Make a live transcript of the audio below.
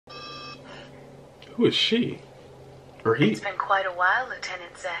Who is she? Or he? It's been quite a while,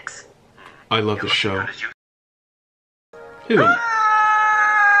 Lieutenant Zechs. I love the show. Ew.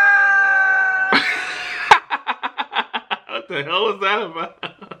 What the hell is that about?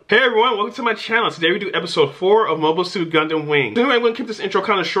 Hey everyone, welcome to my channel. Today we do episode 4 of Mobile Suit Gundam Wing. Anyway, I'm going to keep this intro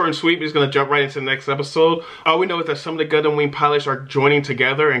kind of short and sweet. We're just going to jump right into the next episode. All we know is that some of the Gundam Wing pilots are joining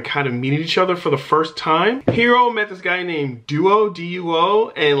together and kind of meeting each other for the first time. Hero met this guy named Duo,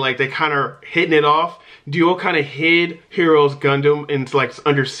 D-U-O, and like they kind of hitting it off. Duo kind of hid Hero's Gundam into like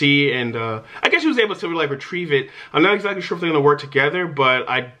undersea, and I guess he was able to like retrieve it. I'm not exactly sure if they're going to work together, but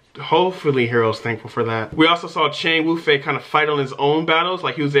hopefully Hero's thankful for that. We also saw Wufei kind of fight on his own battles.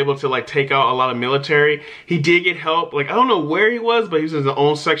 Like he was able to like take out a lot of military. He did get help. Like I don't know where he was, but he was in his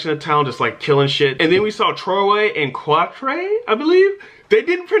own section of town just like killing shit. And then we saw Troy and Quatre, I believe. They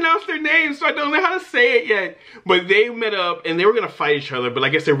didn't pronounce their names, so I don't know how to say it yet. But they met up and they were gonna fight each other, but I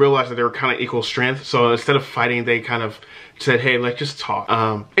guess they realized that they were kind of equal strength. So instead of fighting, they kind of said, hey, let's just talk.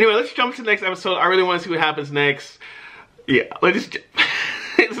 Anyway, let's jump to the next episode. I really want to see what happens next. Yeah, let's just...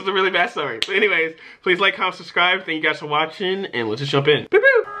 This is a really bad story. But anyways, please like, comment, subscribe. Thank you guys for watching, and let's just jump in. Boop,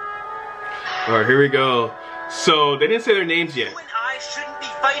 boop. All right, here we go. So they didn't say their names yet. You and I shouldn't be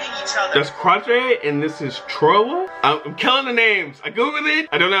fighting each other. That's Quatre, and this is Troa. I'm killing the names. I googled it.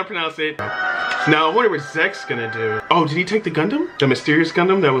 I don't know how to pronounce it. Now I wonder what Zechs gonna do. Oh, did he take the Gundam? The mysterious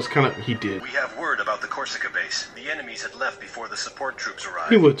Gundam? That was kind of, he did. We have word about the Corsica base. The enemies had left before the support troops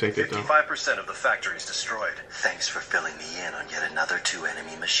arrived. He would take it though. 55% of the factory is destroyed. Thanks for filling me in on yet another 2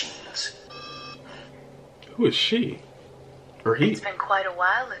 enemy machines. Who is she? Or he? It's been quite a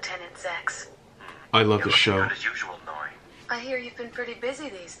while, Lieutenant Zechs. I love the show. Good as usual, Noin. I hear you've been pretty busy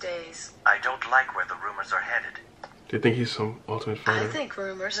these days. I don't like where the rumors are headed. They think he's some ultimate fighter. I think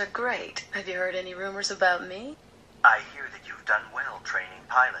rumors are great. Have you heard any rumors about me? I hear that you've done well training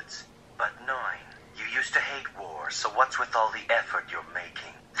pilots. But Noin, you used to hate war, so what's with all the effort you're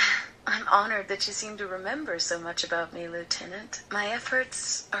making? I'm honored that you seem to remember so much about me, Lieutenant. My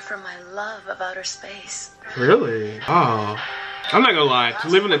efforts are for my love of outer space. Really? Oh. I'm not gonna lie, to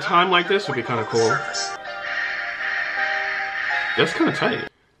live in a time like this would be kind of cool. That's kind of tight.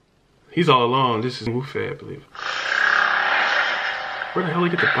 He's all alone. This is Wufei, I believe. Where the hell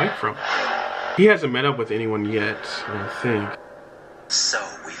did he get the bike from? He hasn't met up with anyone yet, I don't think. So,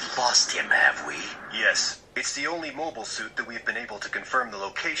 we've lost him, have we? Yes. It's the only mobile suit that we've been able to confirm the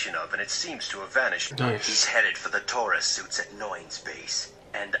location of, and it seems to have vanished. Nice. He's headed for the Taurus suits at Noin's base,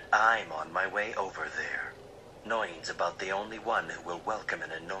 and I'm on my way over there. Noin's about the only one who will welcome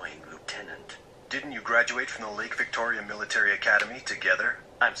an annoying lieutenant. Didn't you graduate from the Lake Victoria Military Academy together?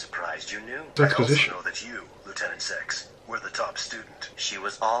 I'm surprised you knew. That's I also position. know that you, Lieutenant Zechs, were the top student. She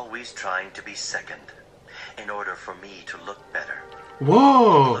was always trying to be second, in order for me to look better.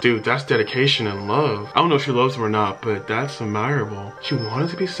 Whoa! Dude, that's dedication and love. I don't know if she loves him or not, but that's admirable. She wanted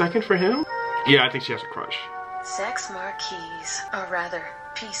to be second for him? Yeah, I think she has a crush. Zechs Marquise, or rather,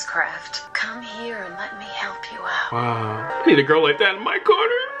 Peacecraft. Come here and let me help you out. Wow. I need a girl like that in my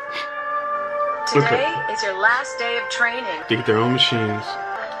corner. Today is your last day of training. They get their own machines.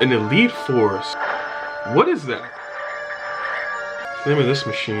 An elite force. What is that? What's the name of this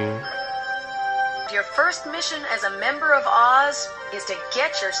machine? Your first mission as a member of Oz is to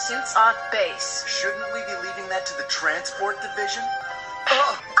get your suits off base. Shouldn't we be leaving that to the transport division?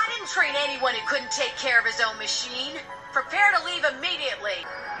 I didn't train anyone who couldn't take care of his own machine. Prepare to leave immediately.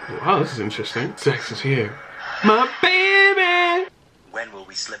 Wow, this is interesting. Zechs is here. My baby! When will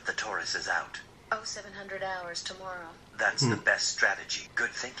we slip the Tauruses out? 700 hours tomorrow. That's the best strategy. Good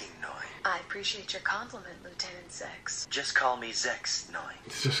thinking, Noin. I appreciate your compliment, Lieutenant Zechs. Just call me Zechs, Noin.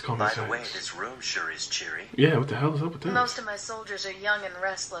 Just call me By the way, Zechs. this room sure is cheery. Yeah, what the hell is up with that? Most of my soldiers are young and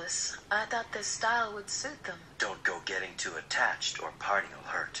restless. I thought this style would suit them. Don't go getting too attached or parting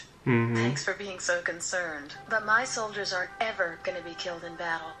will hurt. Thanks for being so concerned. But my soldiers aren't ever going to be killed in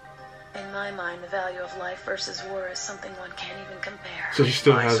battle. In my mind, the value of life versus war is something one can't even compare. So she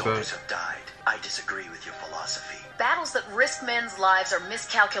still My has soldiers that. have died. I disagree with your philosophy. Battles that risk men's lives are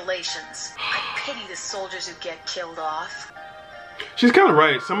miscalculations. I pity the soldiers who get killed off. She's kind of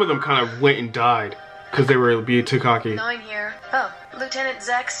right. Some of them kind of went and died because they were being too cocky. Noin here. Oh, Lieutenant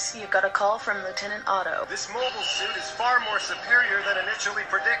Zechs, you've got a call from Lieutenant Otto. This mobile suit is far more superior than initially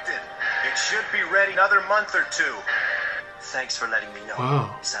predicted. It should be ready another month or 2. Thanks for letting me know.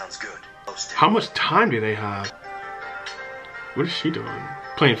 Wow. Sounds good. Posted. How much time do they have? What is she doing?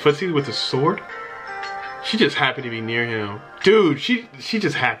 Playing footsie with a sword? She just happy to be near him. Dude, she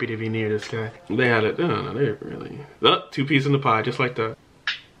just happy to be near this guy. They had it. No, they really. Oh, 2 pieces in the pie, just like that.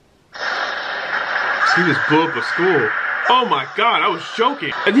 She just blew up a school. Oh my god, I was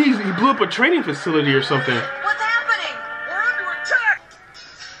joking. I think he blew up a training facility or something. What's happening? We're under attack.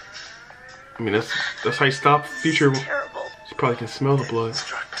 I mean, that's how you stop future. Terrible. She probably can smell the blood.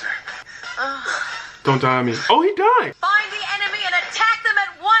 Instructor. Don't die on me. Oh, he died. Find the enemy and attack them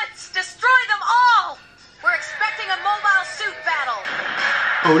at once. Destroy them all. We're expecting a mobile suit battle.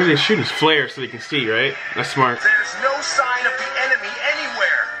 Oh, what are they shooting? Flares so they can see, right? That's smart. There's no sign of the enemy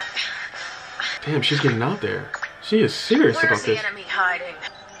anywhere. Damn, she's getting out there. She is serious Where's about the this. enemy hiding?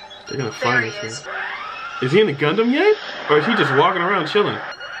 They're gonna There find he this is. man. Is he in the Gundam yet? Or is he just walking around chilling?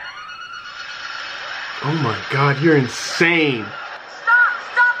 Oh my god, you're insane. Stop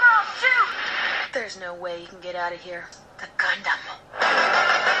or I'll shoot. There's no way you can get out of here. The Gundam.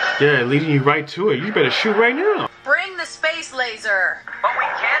 Yeah, leading you right to it. You better shoot right now. Bring the space laser. But we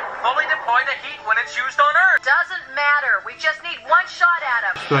can't fully deploy the heat when it's used on Earth. Doesn't matter. We just need one shot at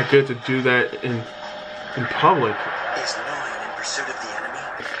him. It's not good to do that in public. Is Noin in pursuit of the enemy?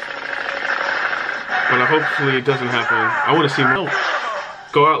 But hopefully it doesn't happen. I want to see Mel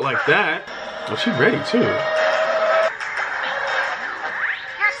go out like that. Oh, she's ready too.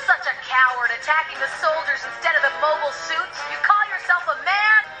 You're such a coward attacking the soldiers instead of the mobile suits. You call yourself a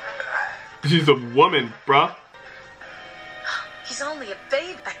man? She's a woman, bruh. He's only a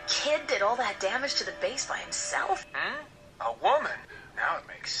babe. A kid did all that damage to the base by himself. A woman? Now it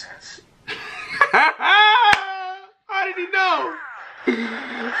makes sense. How did he know?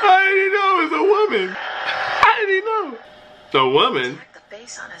 How did he know it was a woman? How did he know? A woman? Attacked the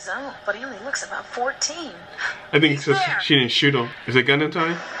base on his own, but he only looks about 14. I think it's just she didn't shoot him. Is it Gundam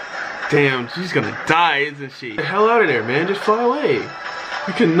time? Damn, she's gonna die, isn't she? Get the hell out of there, man. Just fly away.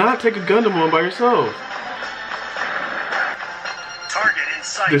 You cannot take a Gundam on by yourself. Target in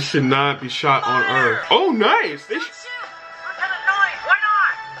sight. This should not be shot on Earth. Oh, nice. They Don't shoot! Lieutenant Noin, why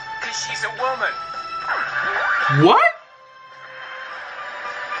not? Because she's a woman. What?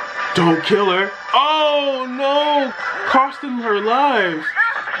 Don't kill her. Oh no! Cost them her lives.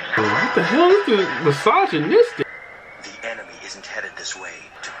 What the hell is this misogynistic? The enemy isn't headed this way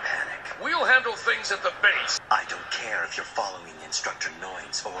to panic. We'll handle things at the base. I don't care if you're following Instructor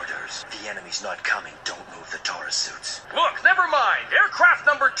Noin's orders. The enemy's not coming. Don't move the Taurus suits. Look, never mind. Aircraft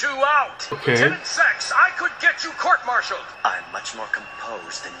number 2 out. Okay. Lieutenant Zechs, I could get you court-martialed. I'm much more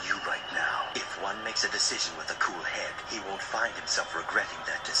composed than you right now. If one makes a decision with a cool head, he won't find himself regretting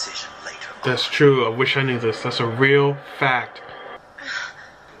that decision later on. That's true. I wish I knew this. That's a real fact.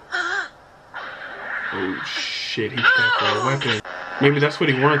 Oh shit, he's got the weapon. Maybe that's what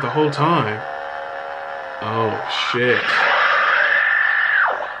he wanted the whole time. Oh shit.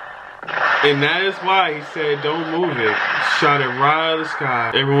 And that is why he said don't move it. Shot it right out of the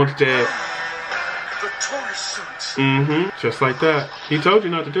sky. Everyone's dead. The Taurus suits. Mm-hmm. Just like that. He told you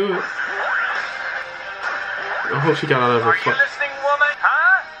not to do it. I hope she got out of her Are you fuck. listening, woman?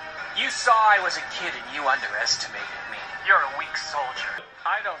 Huh? You saw I was a kid and you underestimated me. You're a weak soldier.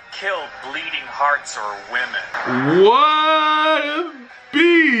 I don't kill bleeding hearts or women. What a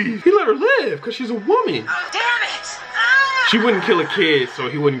beast! He let her live because she's a woman. Oh, damn it! Ah! She wouldn't kill a kid, so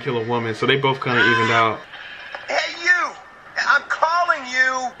he wouldn't kill a woman. So they both kind of evened out. Hey, you! I'm calling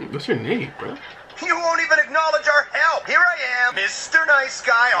you! What's your name, bro? You won't even acknowledge our help! Here I am, Mr. Nice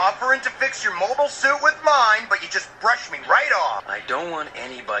Guy, offering to fix your mobile suit with mine, but you just brush me right off. I don't want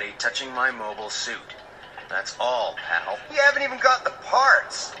anybody touching my mobile suit. That's all, pal. You haven't even got the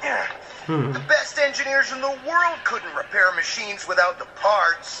parts. The best engineers in the world couldn't repair machines without the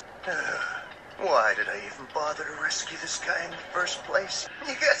parts. Why did I even bother to rescue this guy in the first place?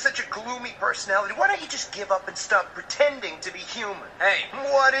 You got such a gloomy personality. Why don't you just give up and stop pretending to be human? Hey,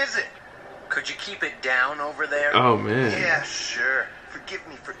 what is it? Could you keep it down over there? Oh man. Yeah, sure. Forgive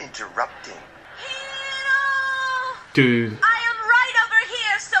me for interrupting. Hero! Dude. I am right over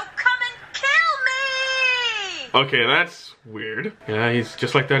here, so come and kill me! Okay, that's weird. Yeah, he's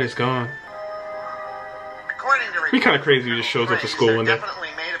just like that. He's gone. According to He kind of crazy. He just shows up to school one day. definitely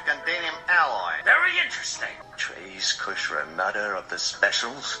made of Gundam alloy. Very interesting. Trace Kushra, another of the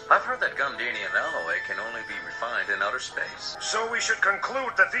specials? I've heard that Gundanium alloy can only be refined in outer space. So we should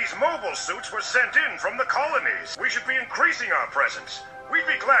conclude that these mobile suits were sent in from the colonies. We should be increasing our presence. We'd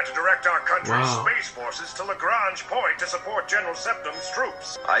be glad to direct our country's Wow. space forces to Lagrange Point to support General Septim's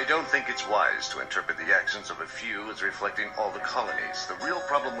troops. I don't think it's wise to interpret the actions of a few as reflecting all the colonies. The real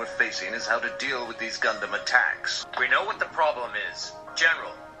problem we're facing is how to deal with these Gundam attacks. We know what the problem is.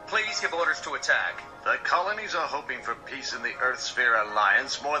 General, please give orders to attack. The colonies are hoping for peace in the Earth Sphere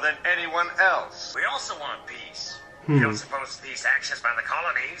Alliance more than anyone else. We also want peace. You don't suppose these actions by the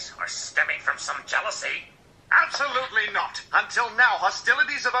colonies are stemming from some jealousy? Absolutely not. Until now,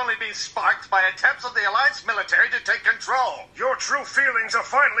 hostilities have only been sparked by attempts of the Alliance military to take control. Your true feelings are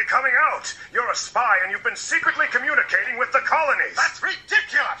finally coming out. You're a spy and you've been secretly communicating with the colonies. That's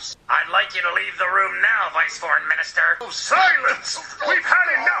ridiculous! I'd like you to leave the room now, Vice Foreign Minister. Silence! We've had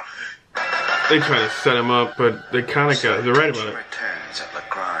enough! They try to set him up, but they kind of got, they're right about it. Returns at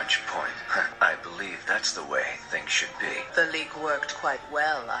Lagrange Point. I believe that's the way things should be. The leak worked quite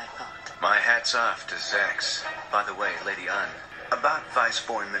well, I thought. My hat's off to Zechs. By the way, Lady An, about Vice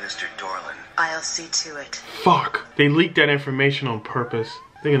Foreign Minister Dorlin. I'll see to it. Fuck. They leaked that information on purpose.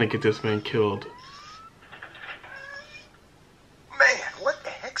 They're gonna get this man killed. Man, what the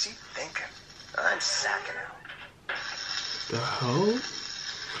heck's he thinking? I'm sacking him. The hell?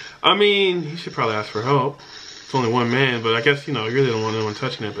 I mean, he should probably ask for help. It's only one man, but I guess, you know, you're the only one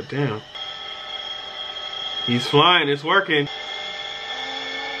touching it, but damn. He's flying, it's working.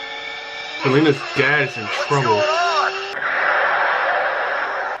 Helena's dad is in trouble. I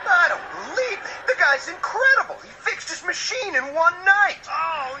don't believe it. The guy's incredible. He fixed his machine in one night.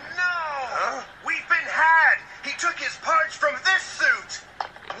 Oh no! Huh? We've been had! He took his parts from this suit!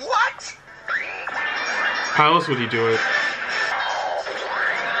 What? How else would he do it?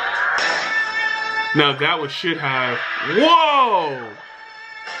 Now that one should have... Whoa!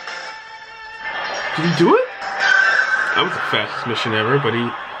 Did he do it? That was the fastest mission ever, but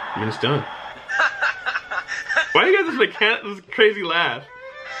I mean, it's done. Why do you guys just like this crazy laugh?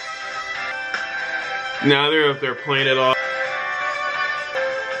 Now they're up there playing it all.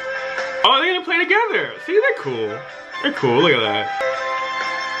 Oh, they're gonna play together. See, they're cool. They're cool. Look at that.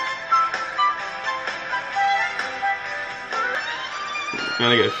 Now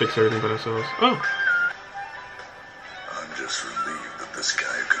they gotta fix everything by themselves. Oh. I'm just relieved that this guy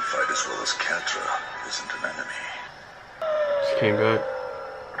who can fight as well as Catra isn't an enemy. She came back.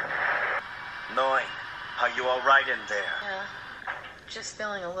 Noin, are you alright in there? Yeah. Just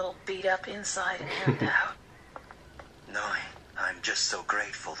feeling a little beat up inside and hemmed out. Noin, I'm just so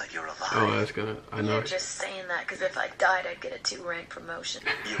grateful that you're alive. Oh, that's gonna... I know. You're just saying that because if I died, I'd get a 2-rank promotion.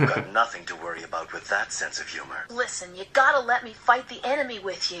 You've got nothing to worry about with that sense of humor. Listen, you gotta let me fight the enemy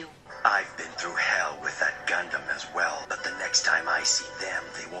with you. I've been through hell with that Gundam as well, but the next time I see them,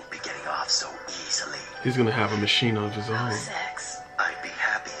 they won't be getting off so easily. He's gonna have a machine of his own. Zechs, I'd be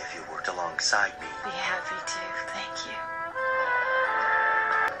happy if you worked alongside me. be happy to. Thank you.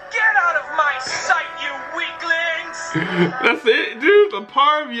 Get out of my sight, you weaklings! That's it, dude. The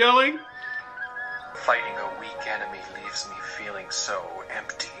power of yelling. Fighting a weak enemy leaves me feeling so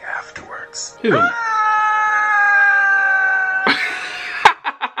empty afterwards. Dude.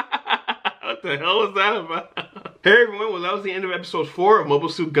 What the hell is that about? Hey everyone, well that was the end of episode 4 of Mobile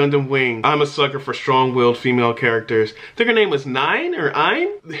Suit Gundam Wing. I'm a sucker for strong-willed female characters. I think her name was Noin or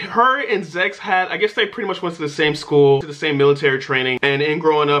Ahem. Her and Zechs had, I guess they pretty much went to the same school, to the same military training, and in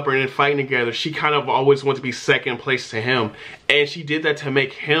growing up or in fighting together, she kind of always wanted to be second place to him. And she did that to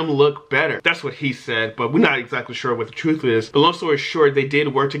make him look better. That's what he said, but we're not exactly sure what the truth is. But long story short, they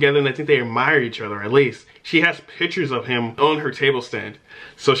did work together and I think they admire each other, at least. She has pictures of him on her table stand.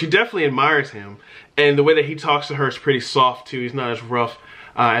 So she definitely admires him. And the way that he talks to her is pretty soft too. He's not as rough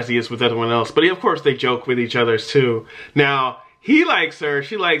as he is with everyone else. But of course they joke with each other too. Now, he likes her,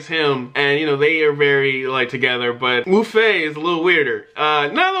 she likes him, and you know, they are very like together, but Wufei is a little weirder.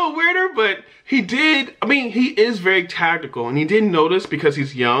 Not a little weirder, but he is very tactical, and he didn't notice because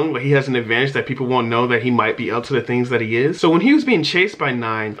he's young, like he has an advantage that people won't know that he might be up to the things that he is. So when he was being chased by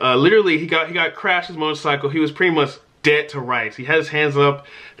Noin, literally he got crashed his motorcycle, he was pretty much dead to rights. He had his hands up,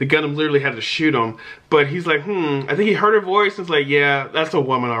 the Gundam literally had to shoot him, but he's like, I think he heard her voice and was like, yeah, that's a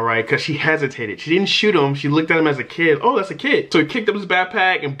woman, alright, because she hesitated. She didn't shoot him, she looked at him as a kid. Oh, that's a kid. So he kicked up his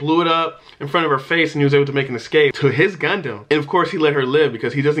backpack and blew it up in front of her face, and he was able to make an escape to his Gundam. And of course he let her live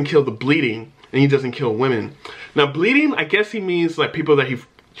because he doesn't kill the bleeding, and he doesn't kill women. Now bleeding, I guess he means like people that he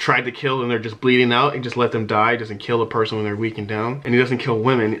tried to kill and they're just bleeding out, and just let them die. He doesn't kill a person when they're weak and down, and he doesn't kill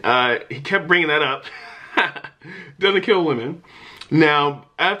women. He kept bringing that up. Doesn't kill women. Now,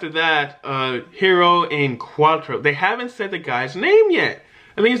 after that, Hero and Quattro, they haven't said the guy's name yet.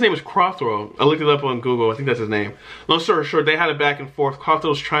 I think his name is Quattro. I looked it up on Google. I think that's his name. Long story short, they had a back and forth.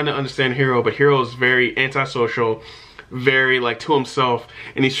 Quattro's trying to understand Hero, but Hero is very antisocial, very like to himself,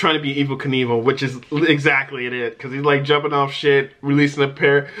 and he's trying to be Evil Knievel, which is exactly it. Because he's like jumping off shit, releasing a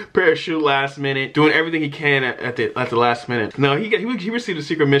parachute last minute, doing everything he can at the last minute. Now he received a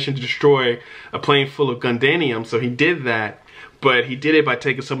secret mission to destroy a plane full of Gundanium, so he did that, but he did it by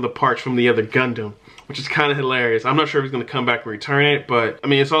taking some of the parts from the other Gundam, which is kind of hilarious. I'm not sure if he's going to come back and return it, but I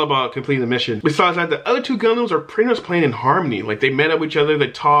mean, it's all about completing the mission. Besides that, the other two Gundams are pretty much playing in harmony. Like, they met up with each other,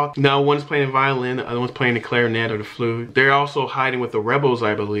 they talk. Now one's playing the violin, the other one's playing the clarinet or the flute. They're also hiding with the rebels,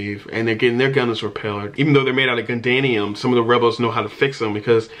 I believe, and they're getting their Gundams repaired. Even though they're made out of Gundanium, some of the rebels know how to fix them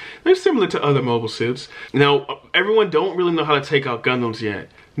because they're similar to other mobile suits. Now, everyone don't really know how to take out Gundams yet.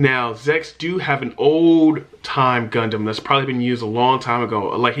 Now, Zechs do have an old time Gundam that's probably been used a long time ago.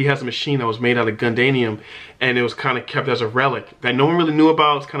 Like, he has a machine that was made out of Gundanium, and it was kind of kept as a relic that no one really knew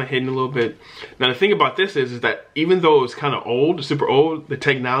about. It's kind of hidden a little bit. Now, the thing about this is that even though it was kind of old, super old, the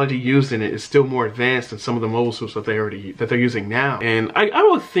technology used in it is still more advanced than some of the mobile suits that they're using now. And I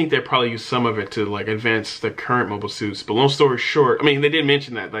would think they probably use some of it to like advance the current mobile suits. But long story short, I mean, they did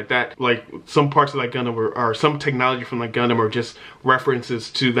mention that like some parts of that Gundam or some technology from that Gundam are just references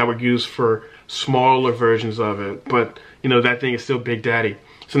to that were used for smaller versions of it. But you know, that thing is still Big Daddy.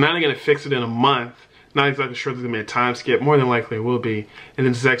 So now they're gonna fix it in a month. Not exactly sure there's gonna be a time skip. More than likely it will be. And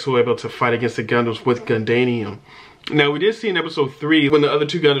then Zechs will be able to fight against the Gundams with Gundanium. Now, we did see in episode 3 when the other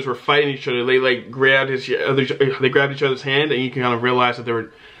two Gundams were fighting each other, they like grabbed each other's hand, and you can kind of realize that they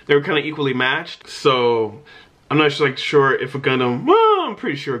were kind of equally matched. So I'm not sure if a Gundam, well, I'm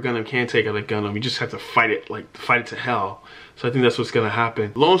pretty sure a Gundam can take out a Gundam. You just have to fight it to hell. So I think that's what's gonna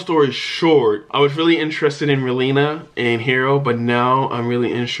happen. Long story short, I was really interested in Relina and Hero, but now I'm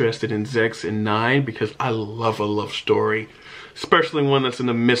really interested in Zechs and Noin because I love a love story, especially one that's in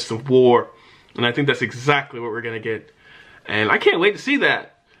the midst of war. And I think that's exactly what we're gonna get. And I can't wait to see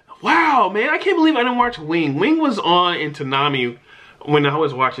that. Wow, man, I can't believe I didn't watch Wing. Wing was on in Toonami when I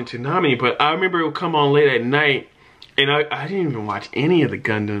was watching Toonami, but I remember it would come on late at night, and I didn't even watch any of the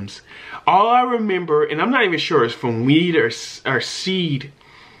Gundams. All I remember, and I'm not even sure it's from Weed or Seed,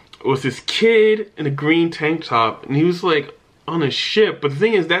 was this kid in a green tank top, and he was like on a ship. But the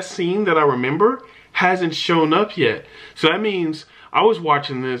thing is, that scene that I remember hasn't shown up yet. So that means I was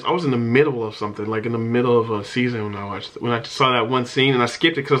watching this, I was in the middle of something, like in the middle of a season when I saw that one scene, and I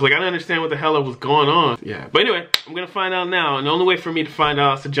skipped it because I was like, I didn't understand what the hell was going on. Yeah, but anyway, I'm gonna find out now, and the only way for me to find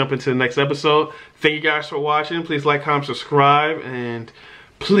out is to jump into the next episode. Thank you guys for watching. Please like, comment, subscribe, and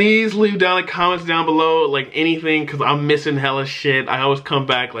please leave down the comments down below, like anything, because I'm missing hella shit. I always come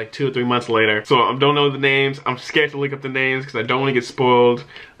back like 2 or 3 months later. So I don't know the names. I'm scared to look up the names because I don't want to get spoiled.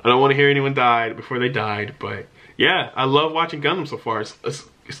 I don't want to hear anyone died before they died, but yeah, I love watching Gundam so far. It's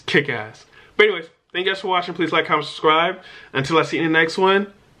kick-ass. But anyways, thank you guys for watching. Please like, comment, subscribe. Until I see you in the next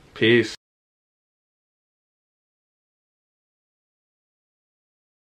one, peace.